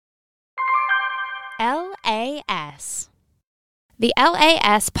LAS. The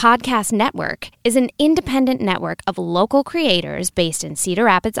LAS Podcast Network is an independent network of local creators based in Cedar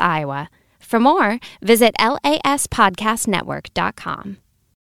Rapids, Iowa. For more, visit laspodcastnetwork.com.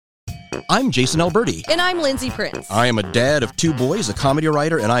 I'm Jason Alberti. And I'm Lindsay Prince. I am a dad of 2 boys, a comedy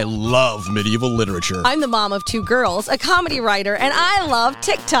writer, and I love medieval literature. I'm the mom of 2 girls, a comedy writer, and I love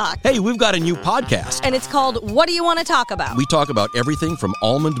TikTok. Hey, we've got a new podcast. And it's called What Do You Want to Talk About? We talk about everything from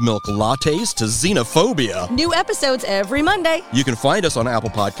almond milk lattes to xenophobia. New episodes every Monday. You can find us on Apple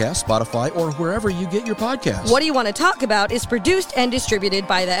Podcasts, Spotify, or wherever you get your podcasts. What Do You Want to Talk About is produced and distributed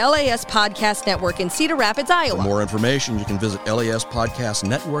by the LAS Podcast Network in Cedar Rapids, Iowa. For more information, you can visit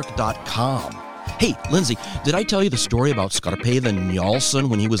laspodcastnetwork.com. Hey, Lindsay, did I tell you the story about Skarphéðinn Njálsson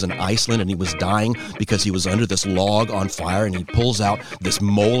when he was in Iceland and he was dying because he was under this log on fire and he pulls out this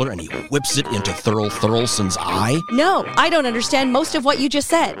molar and he whips it into Thurl Thurlson's eye? No, I don't understand most of what you just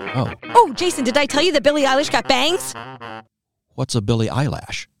said. Oh, Jason, did I tell you that Billie Eilish got bangs? What's a Billie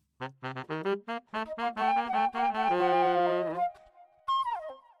Eyelash?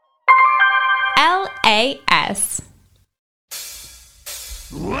 LAS.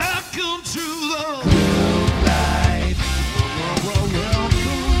 Welcome to the groove life. Welcome to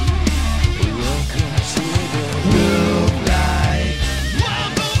the groove life.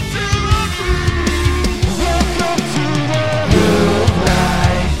 Welcome to the groove. Welcome to the groove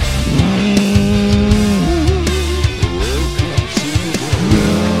life. Welcome to the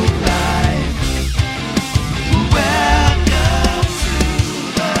groove life. Welcome to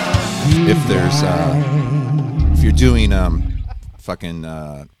the. If there's, if you're doing fucking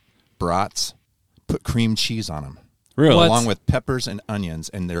brats, put cream cheese on them. Really? Along with peppers and onions,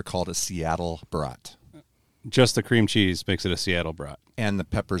 and they're called a Seattle brat. Just the cream cheese makes it a Seattle brat. And the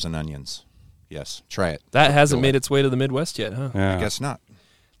peppers and onions. Yes, try it. That hasn't made its way to the Midwest yet, huh? Yeah. I guess not.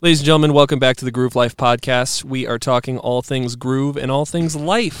 Ladies and gentlemen, welcome back to the Groove Life Podcast. We are talking all things groove and all things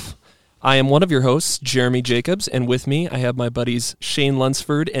life. I am one of your hosts, Jeremy Jacobs, and with me I have my buddies Shane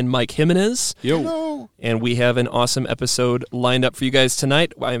Lunsford and Mike Jimenez. Yo. And we have an awesome episode lined up for you guys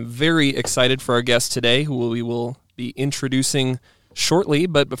tonight. I am very excited for our guest today, who we will be introducing shortly.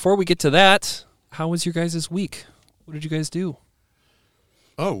 But before we get to that, how was your guys' week? What did you guys do?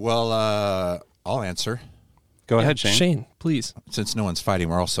 Oh, well, I'll answer. Go ahead, Shane. Shane, please. Since no one's fighting,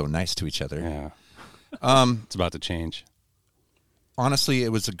 we're all so nice to each other. Yeah. It's about to change. Honestly,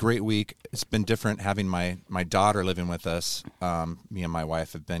 it was a great week. It's been different having my daughter living with us. Me and my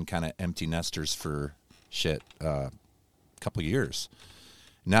wife have been kind of empty nesters for a couple years.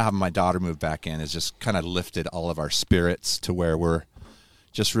 Now having my daughter move back in has just kind of lifted all of our spirits to where we're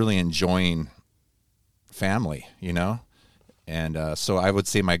just really enjoying family, you know? And so I would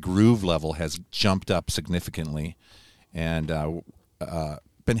say my groove level has jumped up significantly, and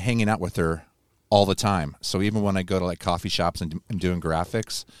been hanging out with her all the time. So even when I go to like coffee shops and I'm doing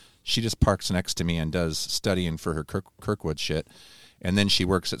graphics, she just parks next to me and does studying for her Kirkwood shit. And then she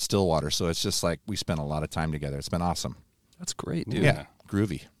works at Stillwater. So it's just like we spent a lot of time together. It's been awesome. That's great, dude. Yeah,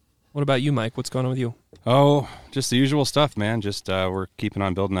 groovy. What about you, Mike? What's going on with you? Oh, just the usual stuff, man. Just we're keeping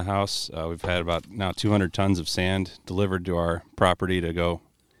on building the house. We've had about now 200 tons of sand delivered to our property to go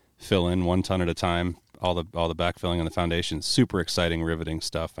fill in 1 ton at a time. All the backfilling and the foundation. Super exciting, riveting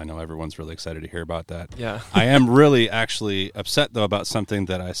stuff. I know everyone's really excited to hear about that. Yeah. I am really actually upset, though, about something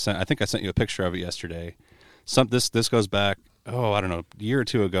that I sent. I think I sent you a picture of it yesterday. This goes back, I don't know, a year or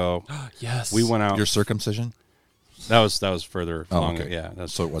two ago. Yes. We went out. Your circumcision? That was further along. Okay. Yeah. That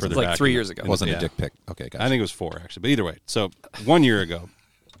was So it wasn't further like back 3 in years ago. It wasn't yeah. a dick pic. Okay, guys. I think it was 4, actually. But either way. So 1 year ago,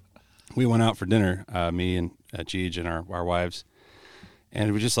 we went out for dinner, me and Gigi and our wives. And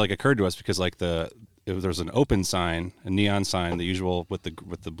it was just like occurred to us because like there was an open sign, a neon sign, the usual with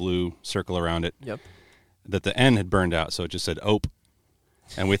the blue circle around it. Yep. That the N had burned out, so it just said "Ope,"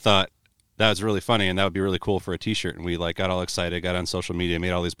 and we thought that was really funny, and that would be really cool for a T-shirt. And we like got all excited, got on social media,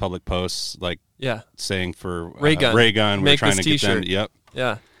 made all these public posts, like saying for Ray gun, we were make trying this to get T-shirt. them. Yep.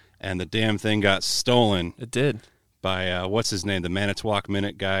 Yeah. And the damn thing got stolen. It did. By what's his name, the Manitowoc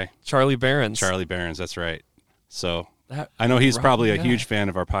Minute guy, Charlie Barons. Charlie Barons, that's right. So I know he's probably a huge fan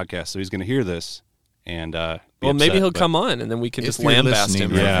of our podcast, so he's going to hear this. And maybe he'll come on, and then we can just lambast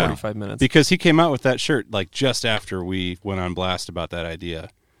him for 45 minutes. Because he came out with that shirt like just after we went on blast about that idea.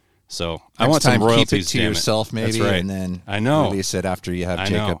 So I want some royalties. Keep it to yourself, maybe, That's right. and then I know release it after you have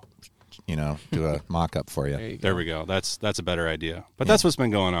Jacob, do a mock-up for you. There we go. That's a better idea. But that's what's been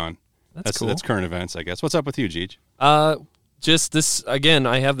going on. That's cool. That's current events, I guess. What's up with you, Gigi? Just this again.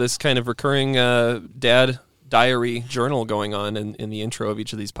 I have this kind of recurring dad diary journal going on in the intro of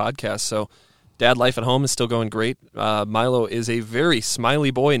each of these podcasts. So Dad life at home is still going great. Milo is a very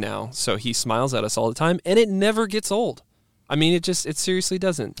smiley boy now, so he smiles at us all the time, and it never gets old. I mean, it seriously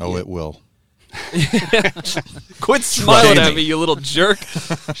doesn't. Oh, it will. Quit smiling at me, you little jerk.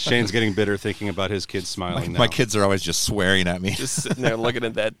 Shane's getting bitter thinking about his kids smiling now. My kids are always just swearing at me. Just sitting there looking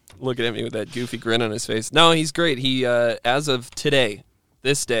at me with that goofy grin on his face. No, he's great. He, as of today,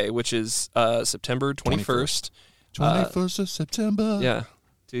 this day, which is September 21st. 21st of September. Yeah.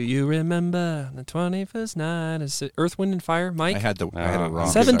 Do you remember the 21st night? Is it Earth, Wind, and Fire, Mike? I had it wrong.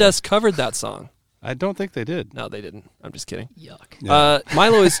 Seven Dust covered that song. I don't think they did. No, they didn't. I'm just kidding. Yuck. Yeah.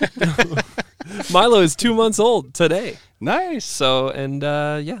 Milo is 2 months old today. Nice. So, and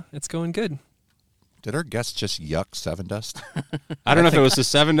yeah, it's going good. Did our guest just yuck Seven Dust? I don't know if it was to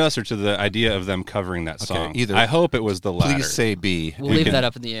Seven Dust or to the idea of them covering that song. Either. I hope it was the latter. Please say B. We'll leave that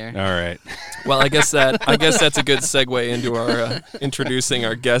up in the air. All right. Well, I guess that's a good segue into our introducing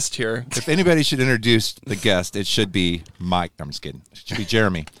our guest here. If anybody should introduce the guest, it should be Mike. I'm just kidding. It should be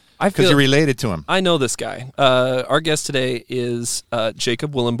Jeremy. Because you're related to him. I know this guy. Our guest today is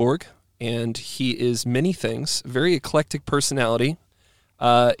Jacob Willenborg, and he is many things. Very eclectic personality.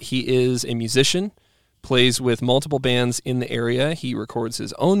 He is a musician, plays with multiple bands in the area. He records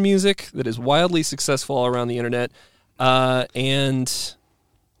his own music that is wildly successful all around the internet, and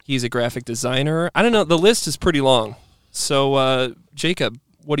he's a graphic designer. I don't know. The list is pretty long. So, Jacob,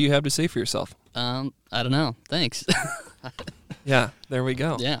 what do you have to say for yourself? I don't know. Thanks. Yeah, there we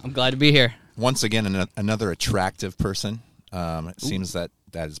go. Yeah, I'm glad to be here. Once again, another attractive person. It seems that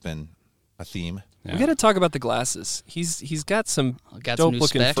has been a theme. Yeah. We got to talk about the glasses. He's got some Got some new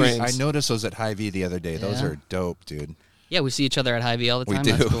dope-looking specs. frames. I noticed those at Hy-Vee the other day. Those Yeah. are dope, dude. Yeah, we see each other at Hy-Vee all the We time.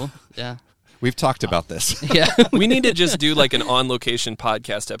 do. That's cool. Yeah. We've talked about this. Yeah. We need to just do like an on-location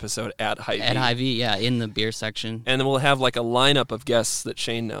podcast episode at Hy-Vee. At Hy-Vee, yeah, in the beer section. And then we'll have like a lineup of guests that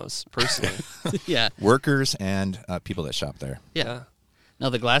Shane knows personally. Yeah. Workers and people that shop there. Yeah. No,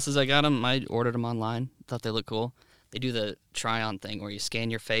 the glasses, I got them. I ordered them online. Thought they looked cool. They do the try-on thing where you scan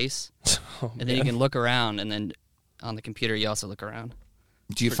your face, and then you can look around, and then on the computer you also look around.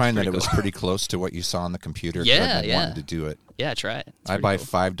 Do you find that it was pretty close to what you saw on the computer? 'Cause Yeah, I've been yeah. wanting to do it. Yeah, try it. It's I pretty buy cool.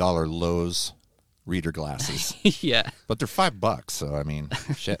 $5 Lowe's reader glasses, Yeah. but they're $5. So I mean,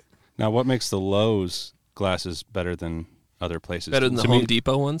 shit. Now, what makes the Lowe's glasses better than other places? Better than the To Home me-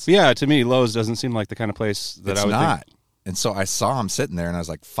 Depot ones? Yeah, to me, Lowe's doesn't seem like the kind of place that It's I would not. think. And so I saw them sitting there, and I was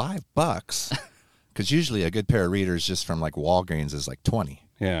like, $5? Because usually a good pair of readers just from like Walgreens is like 20.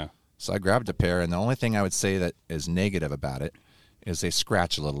 Yeah. So I grabbed a pair, and the only thing I would say that is negative about it is they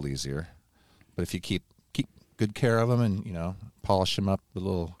scratch a little easier. But if you keep good care of them and polish them up a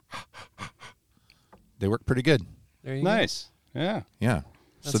little, they work pretty good. There you Nice. Yeah. Yeah.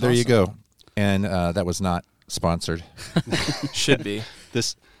 So That's there you awesome. go. And that was not sponsored. go. Should be.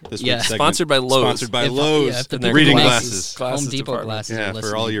 This Yeah. week's segment, Sponsored by Lowe's. Sponsored by If- Lowe's. yeah, if the And their reading glasses. glasses. Home Depot department. glasses. Yeah, are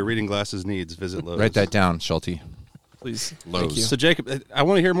for all listening. your reading glasses needs, visit Lowe's. Write that down, Schulte. Please. Lowe's. Thank you. So, Jacob, I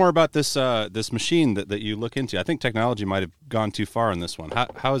want to hear more about this this machine that you look into. I think technology might have gone too far in this one.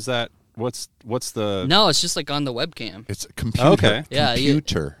 How is that? What's the? No, it's just like on the webcam. It's a computer. Okay. Yeah,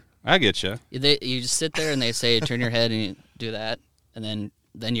 Computer. I get you. You just sit there and they say, turn your head and you do that, and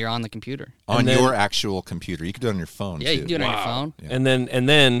then you're on the computer. On then- your actual computer. You can do it on your phone, Yeah, too. you can do it on your phone. Yeah. And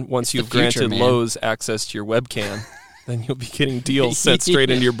then once the you've future, granted man. Lowe's access to your webcam, then you'll be getting deals sent straight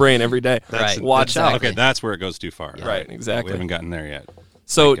into your brain every day. Right. Watch out. Exactly. Okay, that's where it goes too far. Right, exactly. We haven't gotten there yet.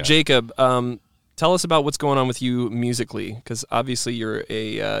 So, Okay. Jacob, tell us about what's going on with you musically, because obviously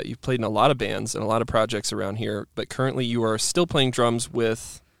you've played in a lot of bands and a lot of projects around here, but currently you are still playing drums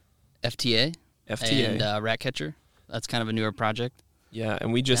with FTA. FTA. And Ratcatcher. That's kind of a newer project. Yeah,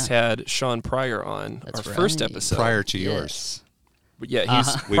 and we just had Sean Pryor on That's our first right. episode. Prior to Yes. yours. But yeah,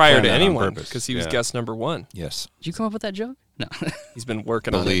 he's We prior planned to that on anyone purpose. because he was Yeah. guest number one. Yes. Did you come up with that joke? No. He's been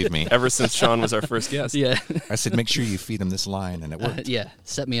working on Believe it me. ever since Sean was our first guest. Yeah. I said, make sure you feed him this line, and it worked. Yeah.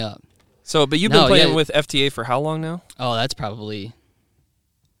 Set me up. So, but you've No, been playing yeah. with FTA for how long now? Oh, that's probably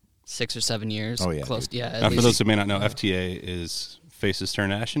 6 or 7 years. Oh, yeah, Close. dude. Yeah. at Now, for least. those who may not know, FTA is Faces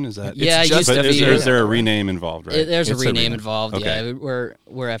Turn Ashen. Is that? Yeah, It's it just used to But is, be. is there a rename involved? Right. There's a It's a rename rename. involved. Okay. Yeah, we're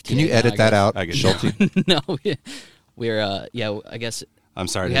FTA. Can you now, edit I that guess. out, I get Schulte? No, we're I guess I'm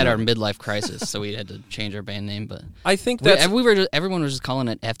sorry. we to had our interrupt. midlife crisis, so we had to change our band name. But I think that's everyone was just calling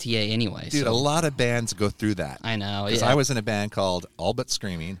it FTA anyway. Dude, so. a lot of bands go through that. I know. Because Yeah. I was in a band called All But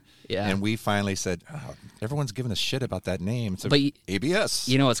Screaming. Yeah. And we finally said, oh, everyone's giving us shit about that name. So But ABS.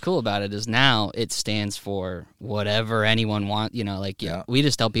 You know what's cool about it is now it stands for whatever anyone wants. Yeah. We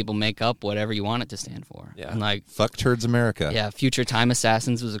just tell people make up whatever you want it to stand for. Yeah. And like, Fuck Turds America. yeah, Future Time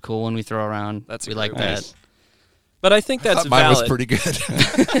Assassins was a cool one we throw around. That's a we great like one. that. Nice. But I think that's Mine was valid. pretty good.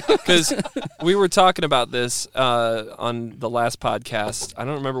 Because we were talking about this on the last podcast. I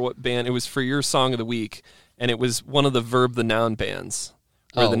don't remember what band. It was for your Song of the Week, and it was one of the Verb the Noun bands,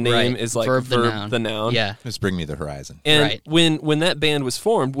 where the name is like Verb the Noun. Yeah. Let's Bring Me the Horizon. And Right. when that band was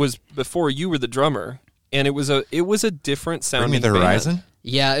formed was before you were the drummer, and it was a different sounding Bring Me the band. Horizon?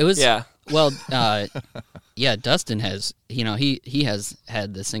 Yeah, it was. Yeah. Well, yeah, Dustin has, he has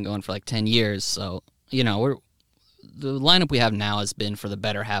had this thing going for like 10 years. So, the lineup we have now has been for the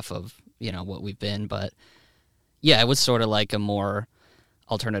better half of, what we've been. But yeah, it was sort of like a more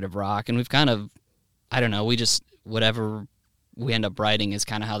alternative rock. And we've kind of, I don't know, we just, whatever we end up writing is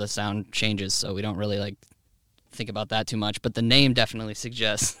kind of how the sound changes. So we don't really like think about that too much. But the name definitely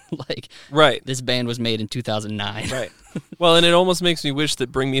suggests like Right. this band was made in 2009. Right. Well, and it almost makes me wish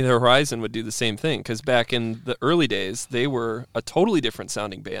that Bring Me the Horizon would do the same thing, because back in the early days, they were a totally different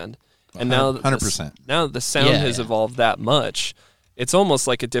sounding band. And now, 100%. Now that the sound Yeah, has yeah. evolved that much, it's almost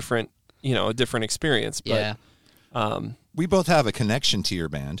like a different experience. But, Yeah. We both have a connection to your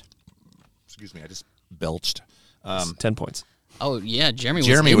band. Excuse me, I just belched. 10 points. Oh, yeah, Jeremy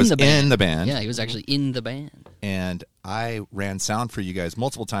was the band. in the band. Yeah, he was actually in the band. And I ran sound for you guys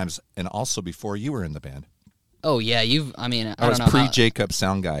multiple times, and also before you were in the band. Oh, yeah, I was don't know how, pre-Jacob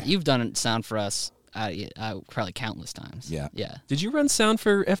sound guy. you've done sound for us probably countless times. Yeah. Yeah. Did you run sound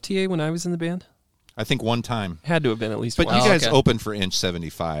for FTA when I was in the band? I think one time. Had to have been at least But one. you guys okay. opened for Inch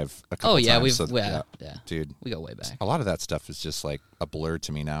 75 a couple Oh, yeah, times. yeah. Dude, We go way back. a lot of that stuff is just like a blur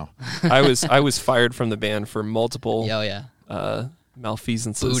to me now. I was fired from the band for multiple Oh, yeah.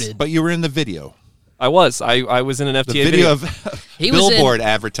 malfeasances. Booted. But you were in the video. I was in an FTA The video of He was billboard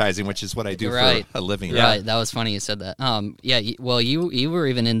advertising, which is what I do Right. for a living. Right, that was funny you said that. You were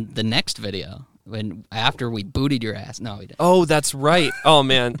even in the next video after we booted your ass. No, we didn't. Oh, that's right. Oh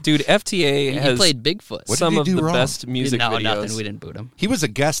man, dude, FTA He has played Bigfoot. What some did he of do the wrong? best music no, videos. nothing. We didn't boot him. He was a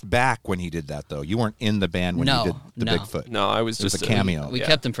guest back when he did that, though. You weren't in the band when No, he did the no. Bigfoot. No, I was It was just a cameo. We yeah.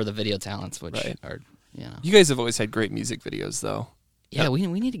 kept him for the video talents, which Right. are, You guys have always had great music videos, though. Yeah, we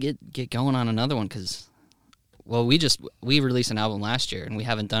need to get going on another one because, well, we released an album last year and we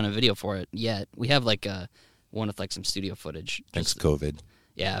haven't done a video for it yet. We have like one with like some studio footage. Thanks, Just- COVID.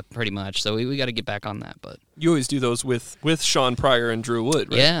 Yeah, pretty much. So we got to get back on that. But You always do those with Sean Pryor and Drew Wood,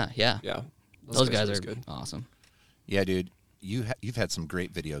 right? yeah, Yeah. those guys always are good. awesome. Yeah, dude. You've had some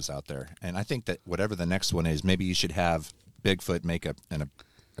great videos out there. And I think that whatever the next one is, maybe you should have Bigfoot make a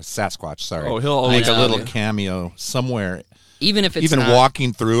Sasquatch, sorry. Oh, he'll make always a little do. cameo somewhere. Even if it's Even not,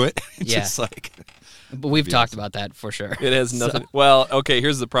 walking through it. It's Yeah. just like... But we've talked about that for sure. It has nothing. Well, okay,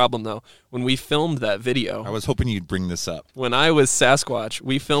 here's the problem, though. When we filmed that video, I was hoping you'd bring this up. when I was Sasquatch,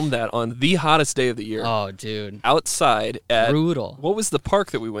 we filmed that on the hottest day of the year. Oh, dude, Outside at... brutal. What was the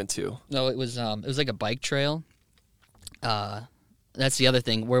park that we went to? No, it was like a bike trail. That's the other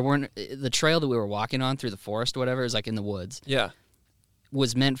thing. The trail that we were walking on through the forest, or whatever, is like in the woods. Yeah.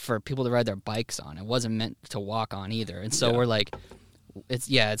 Was meant for people to ride their bikes on. It wasn't meant to walk on either. And so Yeah. we're like,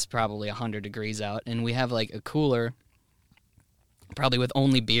 it's probably 100 degrees out, and we have like a cooler, probably with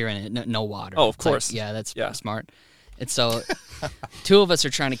only beer in it, no water. Oh, of It's like- course. yeah, that's Yeah. smart. And so, two of us are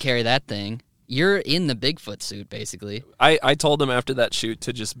trying to carry that thing. You're in the Bigfoot suit, basically. I told him after that shoot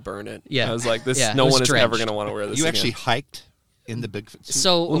to just burn it. Yeah. I was like, this. Yeah, no it was one is ever drenched. going to want to wear this You again. actually hiked in the Bigfoot suit?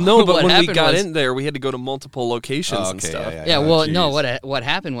 So Well, no, but what when we happened got was- in there, we had to go to multiple locations and Okay, stuff. Yeah, Oh, well, no. geez. What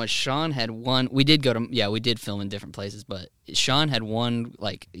happened was Sean had one. We did go to. Yeah, we did film in different places, but Sean had one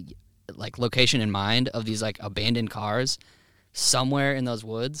like location in mind of these like abandoned cars somewhere in those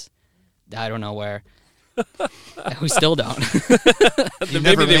woods. I don't know where. We still don't.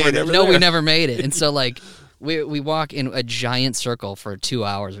 Maybe they were never No, we there. never made it. And so like we walk in a giant circle for 2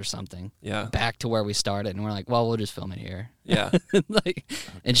 hours or something. Yeah. Back to where we started, and we're like, well, we'll just film it here. Yeah.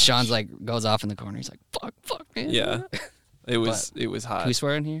 And Sean's like goes off in the corner. He's like, fuck, man. Yeah. It was hot. Can we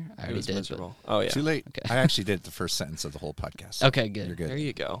swear in here? I It already was did. But, miserable. Oh yeah. Too late. Okay. I actually did the first sentence of the whole podcast. okay, good. You're good. There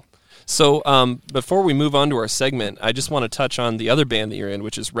you go. So before we move on to our segment, I just want to touch on the other band that you're in,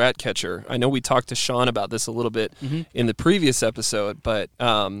 which is Ratcatcher. I know we talked to Sean about this a little bit in the previous episode, but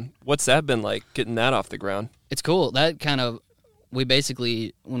what's that been like, getting that off the ground? It's cool. That kind of, we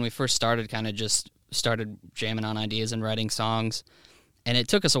basically, when we first started, kind of just started jamming on ideas and writing songs. And it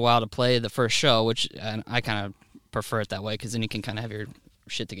took us a while to play the first show, which I kind of prefer it that way because then you can kind of have your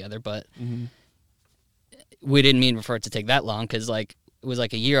shit together. But we didn't mean for it to take that long because like, it was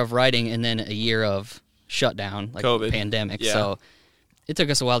like a year of writing and then a year of shutdown, like COVID. pandemic. Yeah. So it took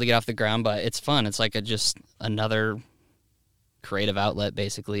us a while to get off the ground, but it's fun. It's like just another creative outlet,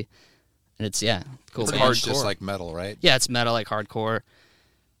 basically. And it's, cool. It's band. hard, just like metal, right? Yeah, it's metal, like hardcore.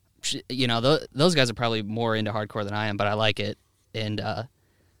 those guys are probably more into hardcore than I am, but I like it. And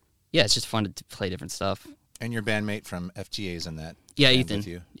yeah, it's just fun to play different stuff. And your bandmate from FGA's in that. Yeah, band Ethan. With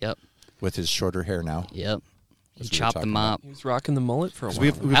you. Yep. With his shorter hair now. Yep. He As we were chopped the talking mop. He was rocking the mullet for a while.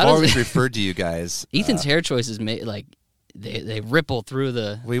 We've How does always it- referred to you guys. Ethan's hair choices they ripple through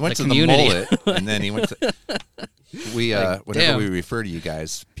the We went the to community. the mullet, and then he went to. Whenever damn. we refer to you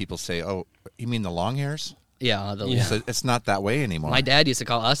guys, people say, "Oh, you mean the long hairs?" Yeah, So it's not that way anymore. my dad used to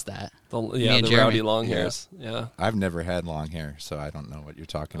call us that. The Me and Jeremy. rowdy long Yeah. hairs. Yeah. I've never had long hair, so I don't know what you're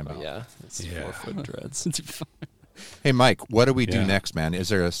talking about. Yeah. It's Yeah. 4-foot dreads. Hey, Mike, what do we do Yeah. next, man? Is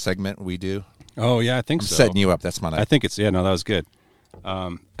there a segment we do? Oh yeah, I think I'm so. setting you up. That's my. I think it's that was good.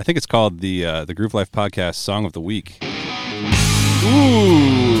 I think it's called the Groove Life Podcast Song of the Week.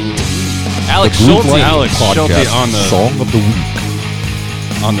 Ooh. Alex Schulte. Alex Schulte on the Song of the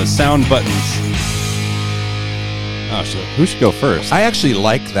Week. on the sound buttons. Oh, so who should go first? I actually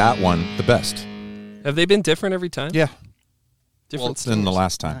like that one the best. Have they been different every time? Yeah, Different than the styles?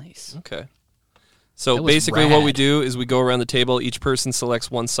 last time. Nice. Okay. So That was basically what we rad. do is we go around the table. Each person selects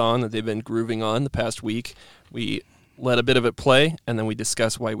one song that they've been grooving on the past week. We let a bit of it play, and then we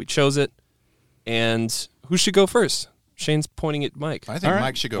discuss why we chose it. And who should go first? Shane's pointing at Mike. I think All right.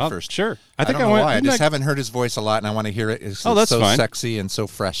 Mike should go Well, first. Sure. I think don't know went. why. I didn't just haven't heard his voice a lot, and I want to hear it. It's that's so fine. sexy and so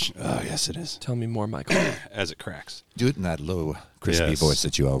fresh. Oh yes, it is. Tell me more, Michael. As it cracks. Do it in that low, crispy Yes. voice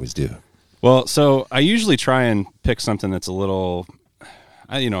that you always do. Well, so I usually try and pick something that's a little,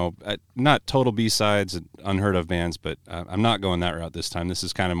 not total B-sides, unheard of bands, but I'm not going that route this time. This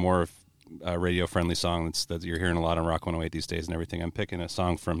is kind of more of a radio-friendly song that you're hearing a lot on Rock 108 these days and everything. I'm picking a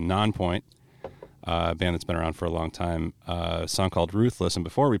song from Nonpoint, a band that's been around for a long time, a song called Ruthless. And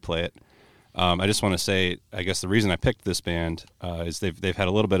before we play it, I just want to say, I guess the reason I picked this band is they've had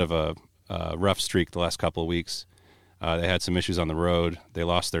a little bit of a rough streak the last couple of weeks. They had some issues on the road. They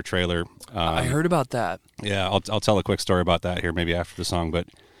lost their trailer. I heard about that. Yeah, I'll tell a quick story about that here, maybe after the song. But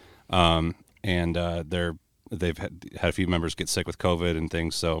they've had a few members get sick with COVID and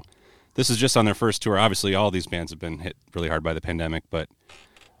things. So this is just on their first tour. Obviously, all these bands have been hit really hard by the pandemic, but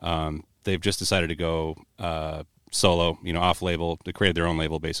they've just decided to go solo, off label. They created their own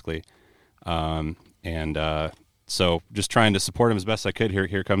label basically, so just trying to support them as best I could.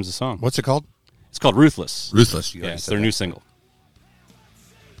 Here comes the song. What's it called? It's called Ruthless. Ruthless. Yeah, it's their new single.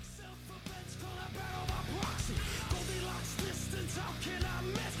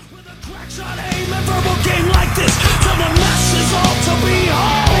 Shot aim and verbal game like this till the masses all to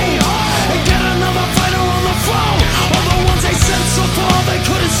behold and get another fighter on the phone. All the ones they sent so far they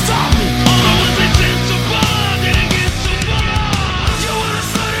couldn't stop me. All the ones they sent so far didn't get so far. You wanna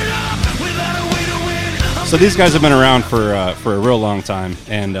start it up without a way to win. So these guys have been around for a real long time,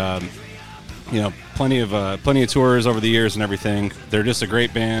 and plenty of tours over the years and everything. They're just a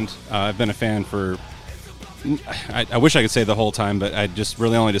great band. I've been a fan for. I wish I could say the whole time, but I just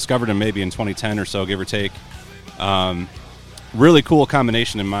really only discovered them maybe in 2010 or so, give or take. Really cool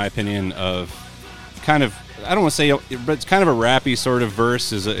combination, in my opinion, of kind of, I don't want to say, but it's kind of a rappy sort of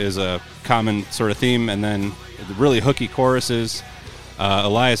verse is a common sort of theme, and then the really hooky choruses.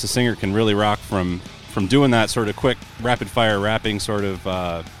 Elias, the singer, can really rock from doing that sort of quick, rapid-fire rapping sort of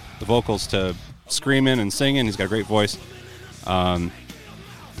the vocals to screaming and singing. He's got a great voice.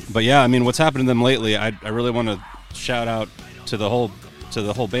 But yeah, I mean, what's happened to them lately, I really want to shout out to the whole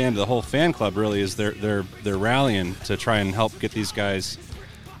band, the whole fan club. Really, is they're rallying to try and help get these guys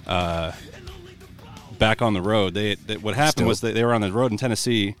back on the road. What happened was they were on the road in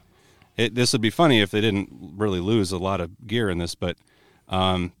Tennessee. This would be funny if they didn't really lose a lot of gear in this, but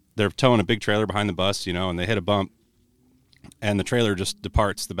they're towing a big trailer behind the bus, and they hit a bump, and the trailer just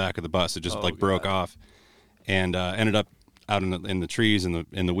departs the back of the bus. It just broke off, and ended up out in the trees and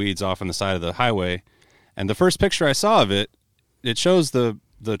in the weeds off on the side of the highway. And the first picture I saw of it shows the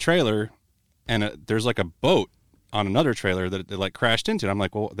trailer, and there's like a boat on another trailer that it like crashed into. And I'm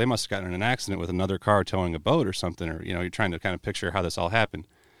like, well, they must have gotten in an accident with another car towing a boat or something, or you're trying to kind of picture how this all happened.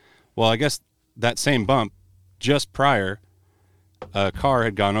 Well, I guess that same bump, just prior, a car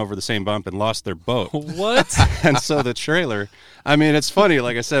had gone over the same bump and lost their boat. What? And so the trailer, I mean, it's funny,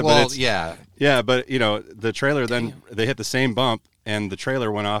 like I said, but it's, yeah. yeah, but the trailer, then they hit the same bump, and the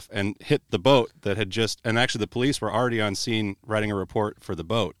trailer went off and hit the boat that had and actually the police were already on scene writing a report for the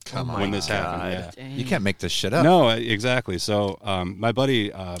boat when this happened. Yeah. You can't make this shit up. No, exactly. So my buddy,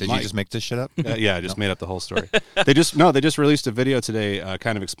 Did Mike, you just make this shit up? yeah, I just made up the whole story. They just released a video today,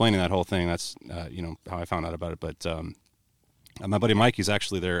 kind of explaining that whole thing. That's how I found out about it. But my buddy Mike, he's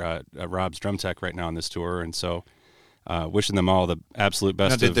actually there, Rob's drum tech right now on this tour, and so wishing them all the absolute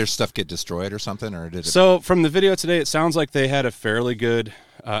best. Now, did their stuff get destroyed or something, or did it? So from the video today, it sounds like they had a fairly good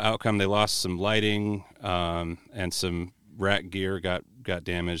outcome. They lost some lighting and some rack gear got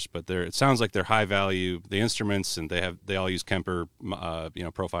damaged, but it sounds like they're high value. The instruments, and they all use Kemper,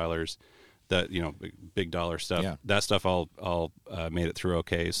 profilers, that big dollar stuff. Yeah. That stuff all made it through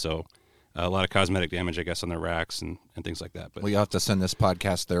okay. So a lot of cosmetic damage, I guess, on their racks and things like that. But you'll have to send this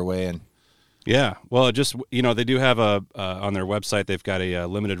podcast their way. And yeah, well, it just they do have on their website, they've got a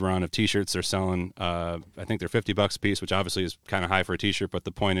limited run of T-shirts. They're selling, I think they're $50 a piece, which obviously is kind of high for a T-shirt. But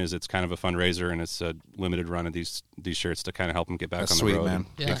the point is, it's kind of a fundraiser, and it's a limited run of these shirts to kind of help them get back That's on sweet, the road man.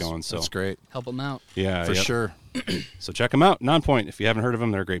 and get going. So that's great. Help them out. Yeah, for sure. So check them out. Nonpoint. If you haven't heard of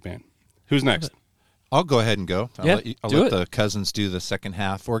them, they're a great band. Who's next? I'll go ahead and go. I'll let do it. the cousins do the second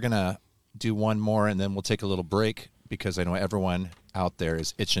half. We're gonna do one more, and then we'll take a little break because I know everyone out there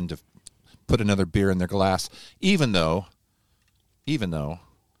is itching to put another beer in their glass, even though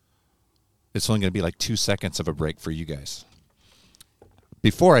it's only going to be like 2 seconds of a break for you guys.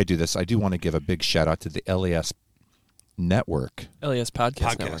 Before I do this, I do want to give a big shout out to the LAS Network. LAS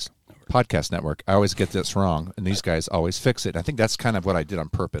Podcast Network. Podcast Network. I always get this wrong, and these guys always fix it. I think that's kind of what I did on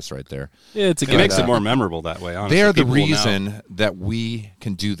purpose right there. Yeah, it makes it more memorable that way, honestly. They are the People will know. reason that we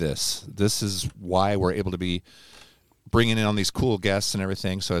can do this. This is why we're able to be bringing in on these cool guests and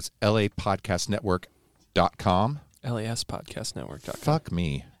everything. So it's lapodcastnetwork.com. LASpodcastnetwork.com. Fuck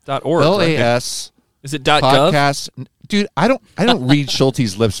me. .org. LAS. Is it .gov? Podcast. Dude, I don't read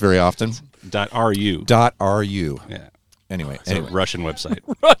Schulte's lips very often. .ru. .ru. Yeah. Anyway. It's a Russian website.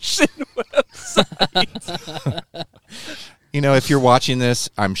 Russian website. If you're watching this,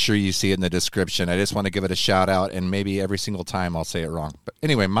 I'm sure you see it in the description. I just want to give it a shout out, and maybe every single time I'll say it wrong. But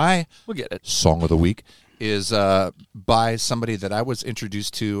anyway, we'll get it. Song of the week is by somebody that I was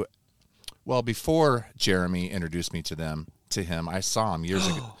introduced to, well, before Jeremy introduced me to him. I saw him years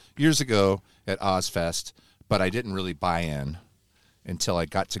ago at Ozfest, but I didn't really buy in until I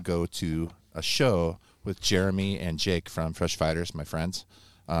got to go to a show with Jeremy and Jake from Fresh Fighters, my friends.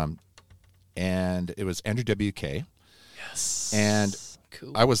 And it was Andrew WK. Yes. And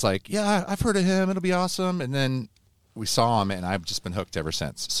Cool. I was like, yeah, I've heard of him. It'll be awesome. And then we saw him, and I've just been hooked ever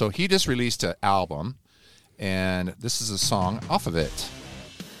since. So he just released an album, and this is a song off of it.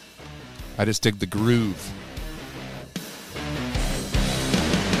 I just dig the groove.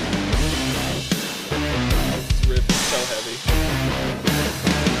 This riff is so heavy.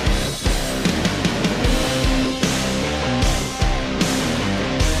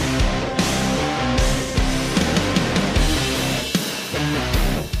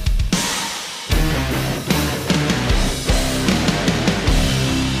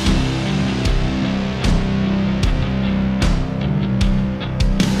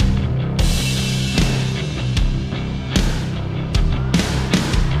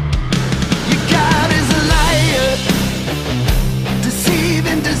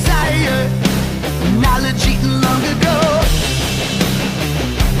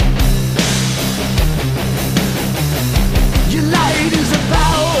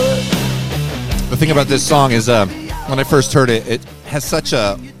 The thing about this song is when I first heard it, it has such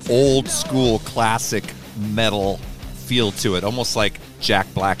a old school classic metal feel to it, almost like Jack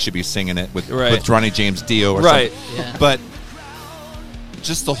Black should be singing it with Ronnie James Dio or something. Yeah. But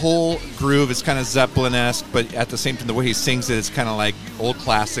just the whole groove is kind of Zeppelin-esque, but at the same time, the way he sings it is kind of like old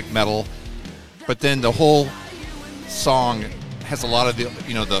classic metal. But then the whole song has a lot of the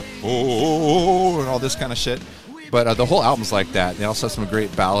oh and all this kind of shit. But the whole album's like that. They also have some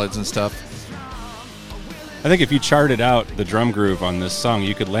great ballads and stuff. I think if you charted out the drum groove on this song,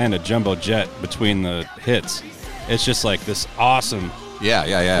 you could land a jumbo jet between the hits. It's just like this awesome.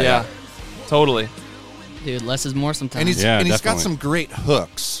 Yeah. Totally. Dude, less is more sometimes. And he's definitely got some great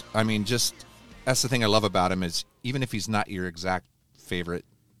hooks. I mean, just that's the thing I love about him is even if he's not your exact favorite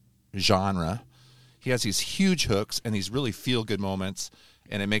genre, he has these huge hooks and these really feel-good moments,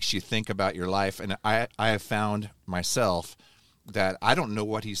 and it makes you think about your life. And I have found myself that I don't know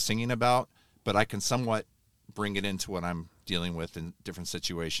what he's singing about, but I can somewhat bring it into what I'm dealing with in different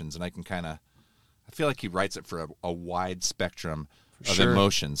situations, and I feel like he writes it for a wide spectrum of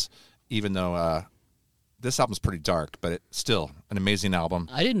emotions, even though this album's pretty dark, but it's still an amazing album.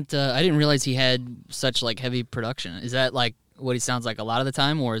 I didn't realize he had such like heavy production. Is that like what he sounds like a lot of the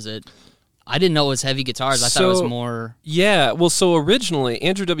time, or is it? I didn't know it was heavy guitars. I thought it was more. Yeah, well, so originally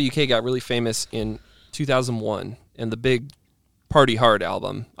Andrew WK got really famous in 2001, and the big Party Hard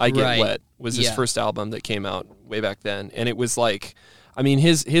album, I Get Wet, was his first album that came out way back then, and it was like, I mean,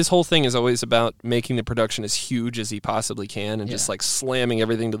 his whole thing is always about making the production as huge as he possibly can, and just like slamming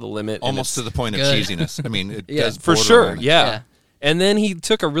everything to the limit, almost to the point of cheesiness. I mean, it does for sure. Yeah. And then he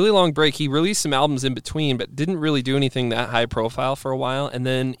took a really long break. He released some albums in between, but didn't really do anything that high profile for a while. And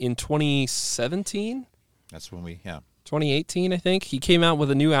then in 2017, that's when 2018, I think, he came out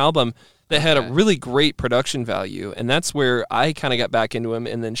with a new album that had a really great production value. And that's where I kind of got back into him.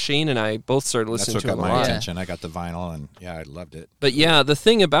 And then Shane and I both started listening to him a lot. That's what got my attention. I got the vinyl, and I loved it. But yeah, the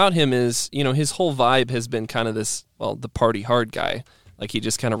thing about him is, his whole vibe has been kind of this, the party hard guy. Like, he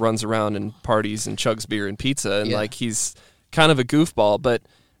just kind of runs around and parties and chugs beer and pizza. And, he's kind of a goofball, but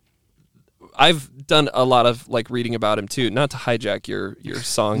I've done a lot of reading about him too. Not to hijack your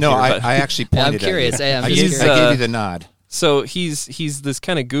song. No, here, I actually pointed. I'm curious. I gave you the nod. So he's this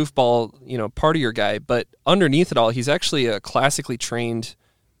kind of goofball, partier guy, but underneath it all, he's actually a classically trained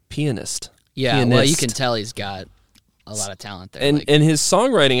pianist. Yeah, well, you can tell he's got a lot of talent there. And his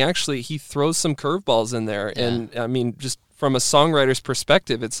songwriting, actually, he throws some curveballs in there. Yeah. And I mean, just from a songwriter's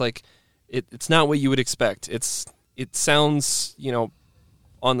perspective, it's like it's not what you would expect. It sounds,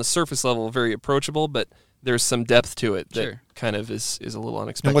 on the surface level, very approachable, but there's some depth to it that kind of is a little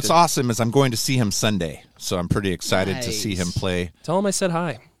unexpected. And what's awesome is I'm going to see him Sunday, so I'm pretty excited to see him play. Tell him I said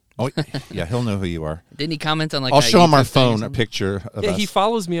hi. Oh, yeah, he'll know who you are. Didn't he comment on I'll show him our phone, a picture of us. He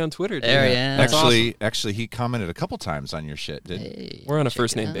follows me on Twitter. There he is. Actually, he commented a couple times on your shit. We're on a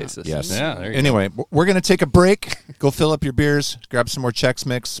first-name basis. Yes. Yeah, there you anyway, we're going to take a break, go fill up your beers, grab some more Chex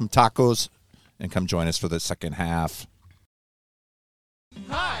Mix, some tacos, and come join us for the second half.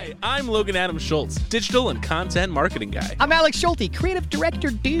 Hi, I'm Logan Adam Schultz, digital and content marketing guy. I'm Alex Schulte, creative director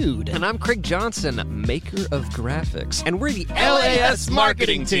dude. And I'm Craig Johnson, maker of graphics. And we're the LAS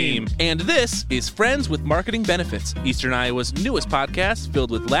marketing team. And this is Friends with Marketing Benefits, Eastern Iowa's newest podcast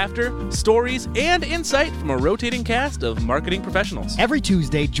filled with laughter, stories, and insight from a rotating cast of marketing professionals. Every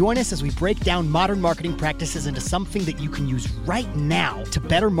Tuesday, join us as we break down modern marketing practices into something that you can use right now to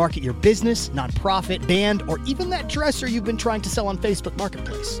better market your business, nonprofit, band, or even that dresser you've been trying to sell on Facebook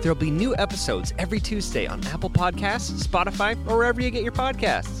Marketplace. There'll be new episodes every Tuesday on Apple Podcasts, Spotify, or wherever you get your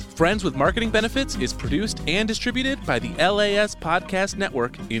podcasts. Friends with Marketing Benefits is produced and distributed by the LAS Podcast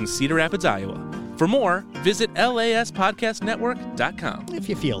Network in Cedar Rapids, Iowa. For more, visit laspodcastnetwork.com. If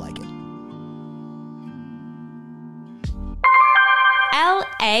you feel like it.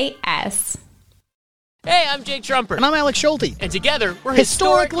 LAS. Hey, I'm Jake Trumper. And I'm Alex Schulte. And together, we're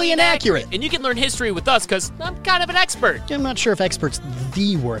Historically Inaccurate. And you can learn history with us because I'm kind of an expert. I'm not sure if expert's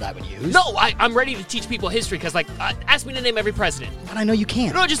the word I would use. No, I'm ready to teach people history because, ask me to name every president. But I know you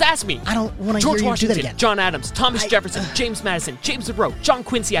can't. No, just ask me. I don't want to hear George you Washington, do that again. John Adams, Thomas Jefferson, James Madison, James Monroe, John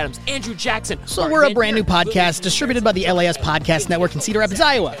Quincy Adams, Andrew Jackson. So we're a brand new podcast distributed by the LAS Podcast Network in Cedar Rapids,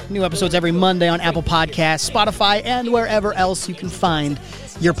 Iowa. New episodes every Monday on Apple Podcasts, Spotify, and wherever else you can find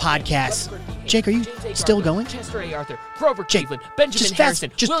your podcasts. Jake, are you still going? Chester A. Arthur, Grover Jake, Cleveland, Benjamin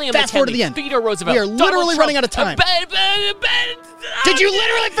Harrison, William fast forward to the end. Theodore Roosevelt. We are literally running out of time. Did you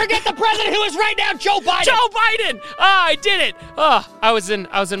literally forget the president who is right now Joe Biden? Joe Biden! I did it. I was in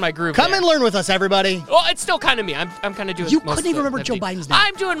my groove. Come and learn with us, everybody. Well, it's still kind of me. I'm kind of doing. You couldn't even remember Joe Biden's name.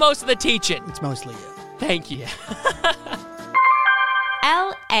 I'm doing most of the teaching. It's mostly you. Thank you.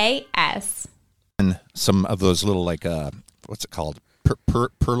 LAS. And some of those little what's it called?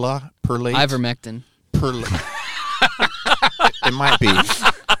 Perlate? Ivermectin. It might be.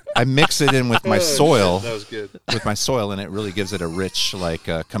 I mix it in with my soil. That was good. With my soil, and it really gives it a rich,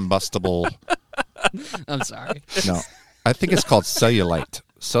 combustible. I'm sorry. No, I think it's called cellulite.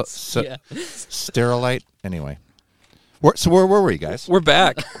 Sterilite. Anyway, where were you guys? We're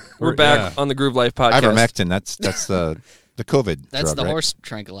back. We're back on the Groove Life podcast. Ivermectin. That's the COVID. That's drug, the right? horse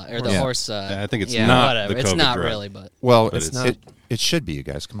tranquilizer or the horse. I think it's not whatever. The COVID it's not drug. Really, but it's not. It should be. You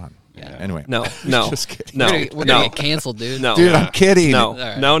guys, come on. Yeah. Anyway, no, just kidding. No, we're gonna get canceled, dude. No, dude, I'm kidding. No,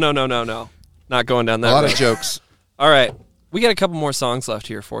 right. no, not going down that. A lot road. of jokes. All right, we got a couple more songs left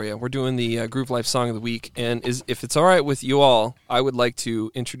here for you. We're doing the Groove Life Song of the Week, and if it's all right with you all, I would like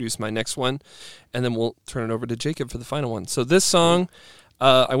to introduce my next one, and then we'll turn it over to Jacob for the final one. So this song,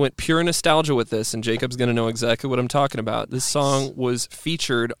 I went pure nostalgia with this, and Jacob's going to know exactly what I'm talking about. This song was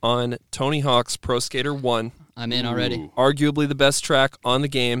featured on Tony Hawk's Pro Skater 1. I'm in already. Arguably the best track on the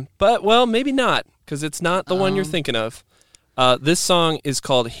game, but, well, maybe not, because it's not the one you're thinking of. This song is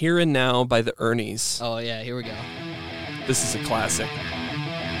called Here and Now by the Ernies. Oh, yeah, here we go. This is a classic.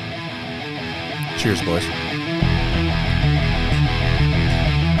 Cheers, boys. Here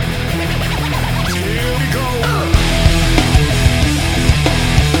we go.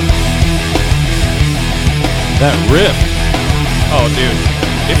 That riff. Oh, dude.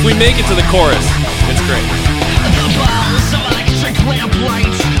 If we make it to the chorus, it's great. The balls of electric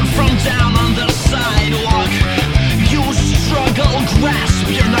lamplight from down on the sidewalk. You struggle, grasp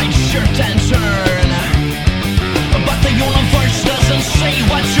your nightshirt and turn, but the universe does say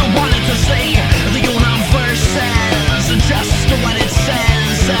what you wanted to say. The universe says just what it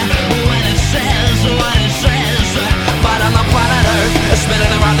says when it says what it says. But on the planet Earth,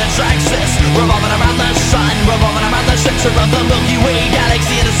 spinning around its axis, revolving around the sun, revolving around the center of the Milky Way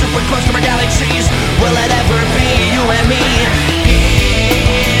galaxy, and a super close to our galaxies. Will it ever be you and me?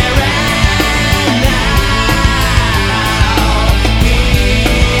 Here and now.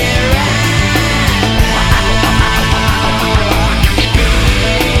 Here and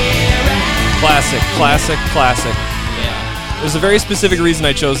Classic. Yeah. There's a very specific reason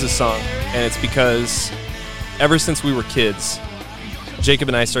I chose this song, and it's because ever since we were kids, Jacob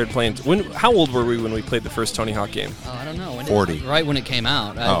and I started playing. How old were we when we played the first Tony Hawk game? Oh, I don't know. 40. Right when it came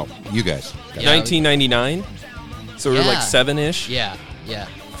out. You guys. Yeah. 1999? So we were like 7-ish? Yeah.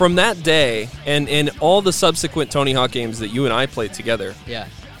 From that day, and in all the subsequent Tony Hawk games that you and I played together, Yeah.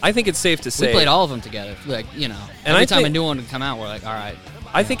 I think it's safe to say... We played all of them together. Like, and every time a new one would come out, we're like, all right.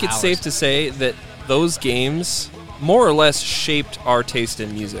 I think it's safe to say that those games more or less shaped our taste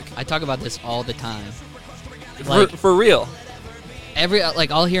in music. I talk about this all the time. For real.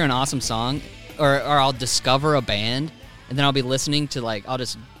 I'll hear an awesome song, or I'll discover a band, and then I'll be listening to, I'll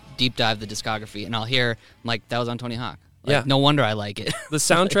just deep dive the discography, and I'll hear, that was on Tony Hawk. No wonder I like it. The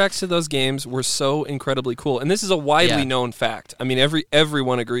soundtracks to those games were so incredibly cool, and this is a widely known fact. I mean,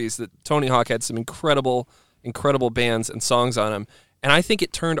 everyone agrees that Tony Hawk had some incredible bands and songs on them, and I think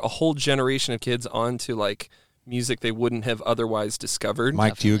it turned a whole generation of kids onto music they wouldn't have otherwise discovered.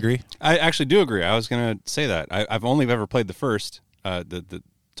 Mike, do you agree? I actually do agree. I was going to say that. I've only ever played the first, the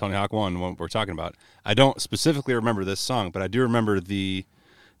Tony Hawk 1, one we're talking about. I don't specifically remember this song, but I do remember the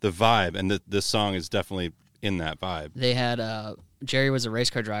vibe, and this song is definitely in that vibe. They had Jerry was a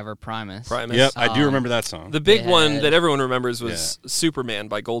race car driver, Primus. Yep, I do remember that song. The big one that everyone remembers was Superman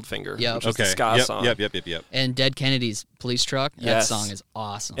by Goldfinger, which is the ska song. Yep. And Dead Kennedy's Police Truck. That song is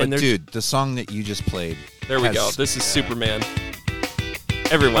awesome. But dude, the song that you just played. There we go. This is Superman.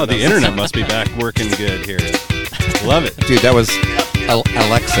 Everyone. Oh, the internet must be back working good here. Love it, dude. That was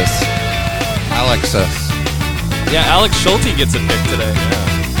Alexis. Yeah, Alex Schulte gets a pick today. Yeah.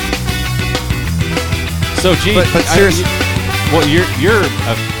 So, gee, but seriously, you're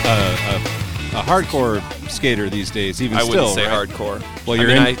a hardcore skater these days. Even I still, wouldn't say right? hardcore. Well, you're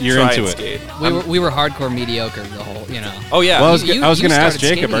into it. Skate. We were hardcore mediocre the whole, Oh yeah. Well, I was going to ask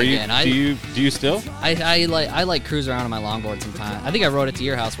Jacob, do you still? I like cruise around on my longboard sometimes. I think I rode it to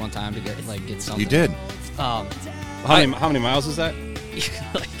your house one time to get something. You did. How many miles is that?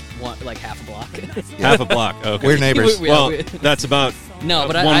 Like half a block. Half a block. Okay. We're neighbors. That's about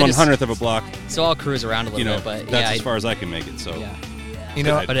but 1/100th of a block. So I'll cruise around a little bit, but that's as far as I can make it. So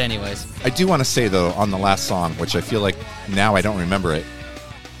But anyways, I do want to say though on the last song, which I feel like now I don't remember it.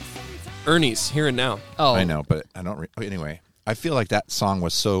 Ernie's Here and Now. Oh, I know, but I don't. Anyway, I feel like that song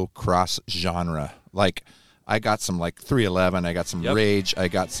was so cross genre. I got some 311. I got some Rage. I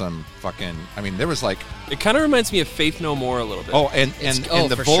got some fucking. I mean, there was It kind of reminds me of Faith No More a little bit. Oh, and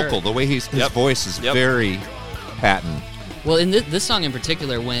the vocal, the way his voice is very patent. Well, in this song in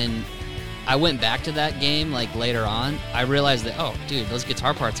particular, when I went back to that game later on, I realized that dude, those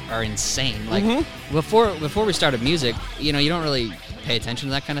guitar parts are insane. Before we started music, you don't really pay attention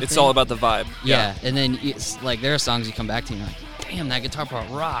to that kind of thing. It's all about the vibe. Yeah, and then it's there are songs you come back to and you're like, damn, that guitar part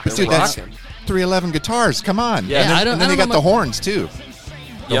rocks. But dude, that's 311 guitars. Come on. Yeah, and then they got the horns too.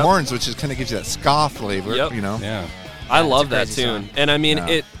 The horns, which kind of gives you that ska flavor. Yeah. I love that tune, and I mean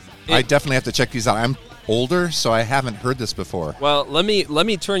it. I definitely have to check these out. I'm older, so I haven't heard this before. Well, let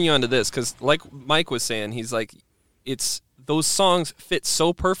me turn you on to this because, like Mike was saying, he's like, it's those songs fit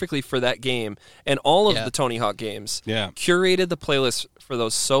so perfectly for that game, and all of the Tony Hawk games curated the playlist for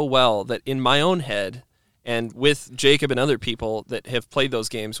those so well that in my own head and with Jacob and other people that have played those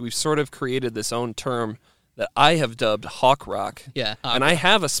games, we've sort of created this own term that I have dubbed Hawk Rock. Yeah, and I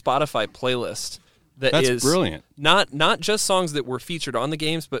have a Spotify playlist. That's brilliant. Not just songs that were featured on the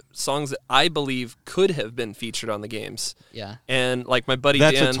games, but songs that I believe could have been featured on the games. Yeah. And like my buddy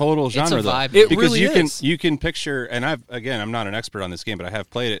That's Dan, a total genre, it's a vibe. though. It because really is. You can picture, and I'm not an expert on this game, but I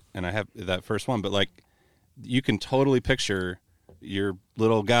have played it, and I have that first one. But you can totally picture your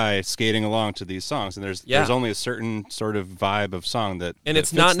little guy skating along to these songs, and there's only a certain sort of vibe of song that. And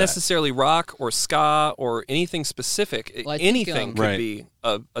it's not necessarily rock or ska or anything specific. Well, anything could be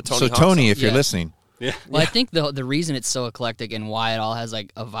a Tony Hawk Tony, song. if you're listening. Yeah. Well, I think the reason it's so eclectic and why it all has a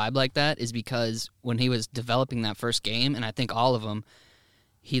vibe like that is because when he was developing that first game, and I think all of them,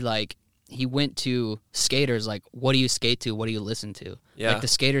 he went to skaters what do you skate to? What do you listen to? Yeah. The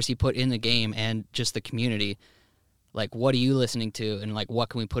skaters he put in the game and just the community, what are you listening to? And what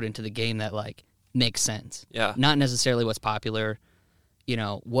can we put into the game that makes sense? Yeah. Not necessarily what's popular,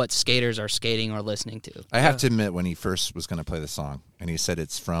 what skaters are skating or listening to. I have to admit, when he first was going to play the song, and he said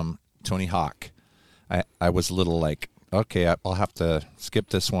it's from Tony Hawk, I was a little like, okay, I'll have to skip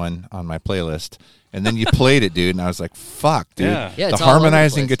this one on my playlist. And then you played it, dude, and I was like, fuck, dude. Yeah, the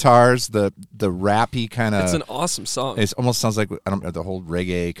harmonizing guitars, the rappy kind of... It's an awesome song. It almost sounds like, I don't know, the whole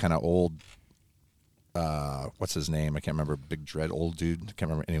reggae kind of old... what's his name? I can't remember. Big dread old dude. I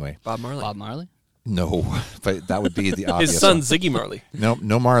can't remember. Anyway. Bob Marley. Bob Marley? No, but that would be the obvious His son, one. Ziggy Marley. Nope,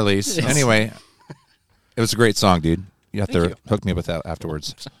 no Marleys. Anyway, it was a great song, dude. You have to hook me up with that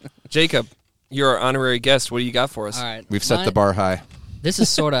afterwards. Jacob, you're our honorary guest. What do you got for us? All right. We've set the bar high. This is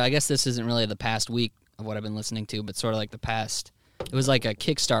sort of, I guess this isn't really the past week of what I've been listening to, but sort of like the past, it was like a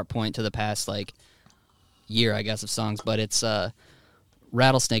kickstart point to the past, like, year, I guess, of songs, but it's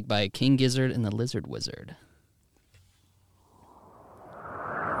Rattlesnake by King Gizzard and the Lizard Wizard.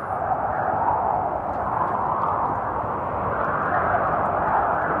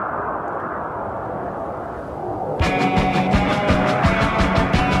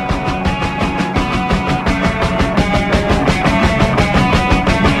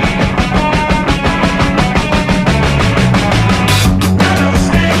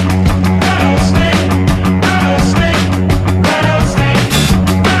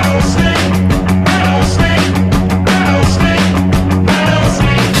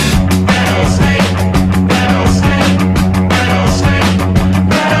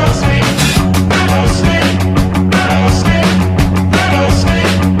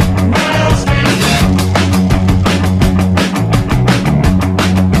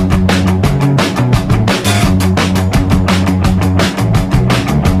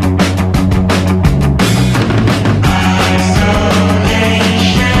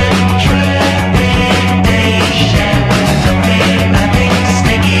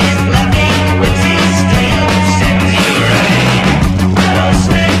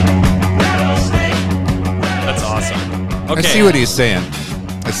 I see what he's saying.